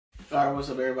Alright, what's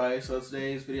up everybody? So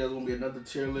today's video is going to be another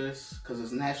tier list because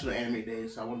it's National Anime Day,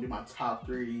 so I want to do my top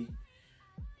 3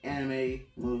 anime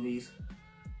movies,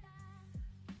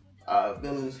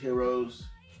 villains, heroes,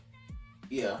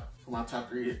 for my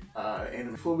top 3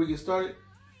 anime. Before we get started,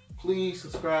 please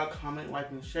subscribe, comment, like,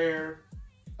 and share.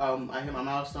 I hit my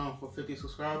milestone for 50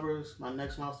 subscribers. My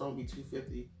next milestone will be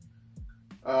 250.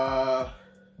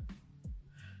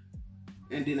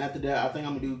 And then after that, I think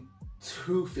I'm going to do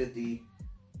 250.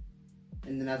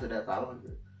 And then after that,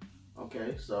 500.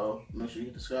 Okay, so make sure you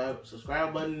hit the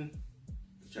subscribe button.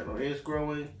 The channel is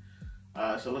growing.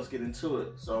 So let's get into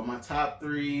it. So my top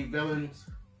 3 villains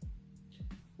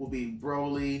will be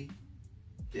Broly,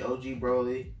 the OG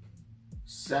Broly.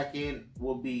 Second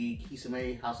will be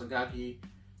Kisame Hasagaki,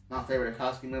 my favorite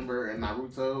Akatsuki member in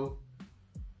Naruto.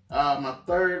 My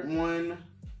third one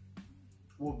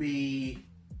will be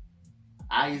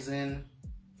Aizen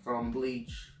from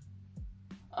Bleach.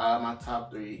 My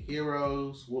top 3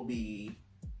 heroes will be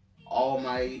All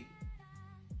Might,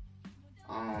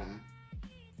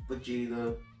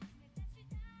 Vegeta,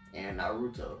 and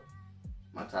Naruto.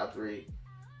 My top 3.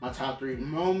 My top 3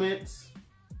 moments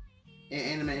in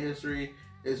anime history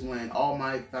is when All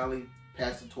Might finally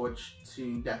passed the torch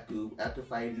to Deku after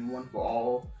fighting One for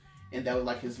All, and that was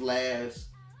like his last,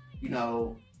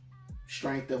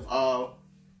 strength of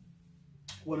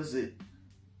what is it?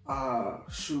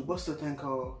 What's the thing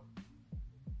called?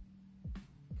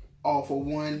 All for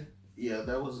One. Yeah,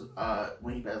 that was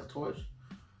when he passed the torch.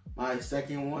 My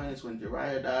second one is when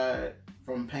Jiraiya died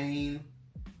from pain.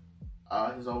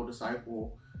 His old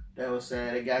disciple. That was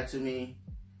sad. It got to me.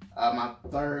 My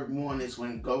third one is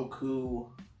when Goku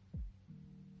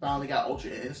finally got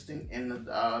Ultra Instinct in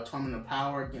the Tournament of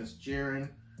Power against Jiren.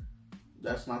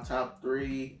 That's my top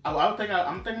 3. I'm thinking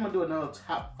I'm gonna do another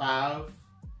top 5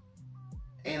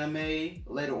 anime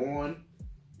later on,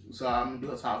 so I'm gonna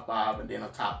do a top 5 and then a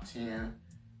top 10,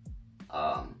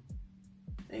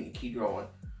 and keep going.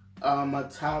 My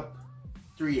top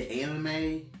 3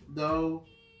 anime though,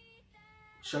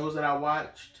 shows that I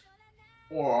watched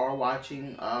or are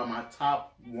watching. My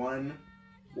top 1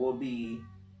 will be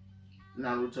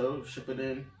Naruto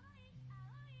Shippuden.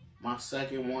 My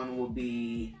second one will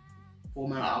be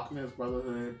Fullmetal Alchemist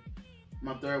Brotherhood.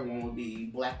 My third one will be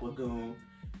Black Lagoon.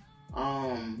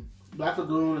 Black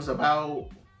Lagoon is about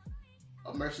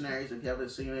mercenaries. If you haven't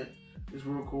seen it, it's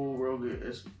real cool, real good.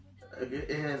 It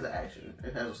has action.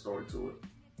 It has a story to it.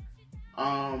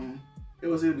 It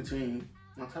was in between.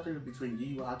 My top 3 was between Yu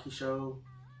Yu Hakusho,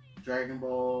 Dragon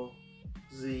Ball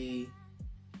Z.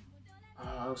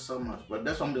 It was so much, but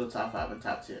that's what I'm doing. Top 5 and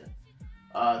top 10.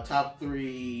 Top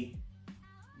 3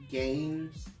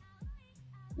 games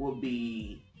will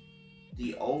be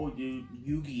the old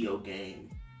Yu-Gi-Oh game.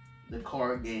 The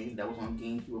card game that was on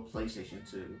GameCube or PlayStation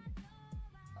 2.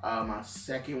 My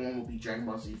second one will be Dragon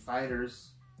Ball Z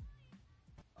Fighters.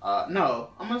 Not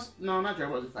Dragon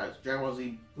Ball Z Fighters. Dragon Ball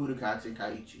Z Budokai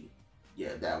Tenkaichi.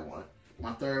 Yeah, that one.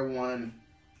 My third one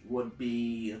would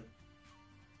be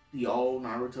the old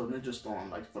Naruto Ninja Storm,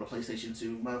 like for the PlayStation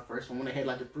 2. My first one when they had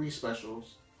like the 3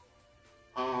 specials.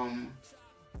 And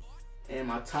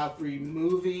my top 3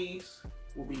 movies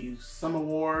will be Summer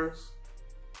Wars.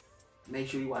 Make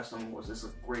sure you watch Summer Wars. It's a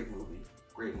great movie.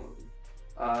 Great movie.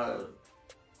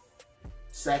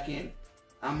 Second,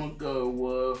 I'm gonna go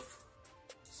with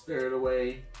Spirited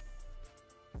Away.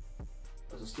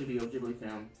 That's a Studio Ghibli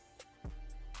film.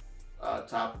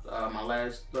 My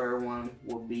last third one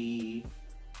will be.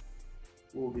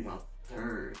 What will be my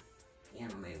third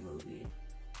anime movie?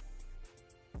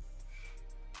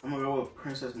 I'm gonna go with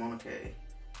Princess Mononoke.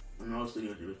 Another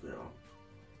Studio Ghibli film.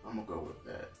 I'm gonna go with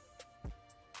that.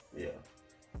 Yeah.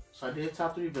 So I did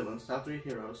top 3 villains, top 3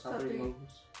 heroes, top 3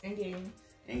 movies. And games.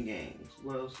 And games.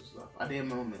 What else is left? I did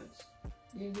moments.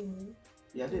 Did you do movies?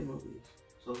 Yeah, I did movies.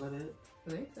 So is that it? I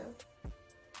think so.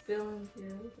 Villains,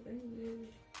 heroes, I think movies.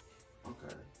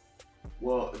 Okay.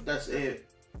 Well, that's it.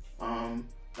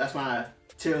 That's my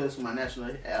tier list for my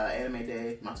National Anime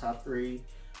Day. My top 3.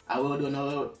 I will do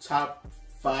another top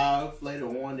 5 later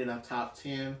on, then a top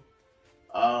 10.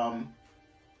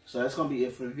 So that's gonna be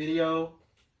it for the video.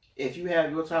 If you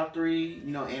have your top 3,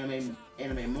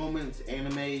 anime moments,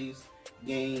 animes,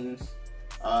 games,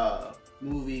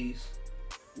 movies,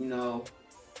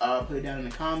 put it down in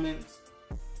the comments.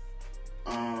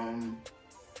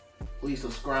 Please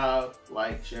subscribe,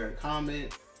 like, share, and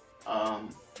comment.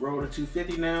 Roll to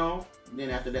 250 now. Then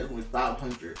after that, it's gonna be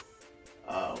 500.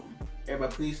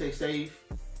 Everybody, please stay safe.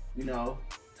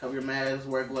 Cover your masks,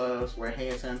 wear gloves, wear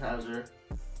hand sanitizer.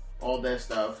 All that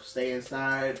stuff. Stay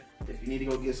inside. If you need to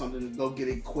go get something, go get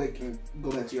it quick and go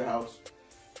back to your house.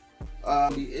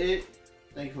 Be it.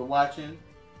 Thank you for watching,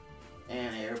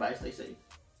 and everybody stay safe.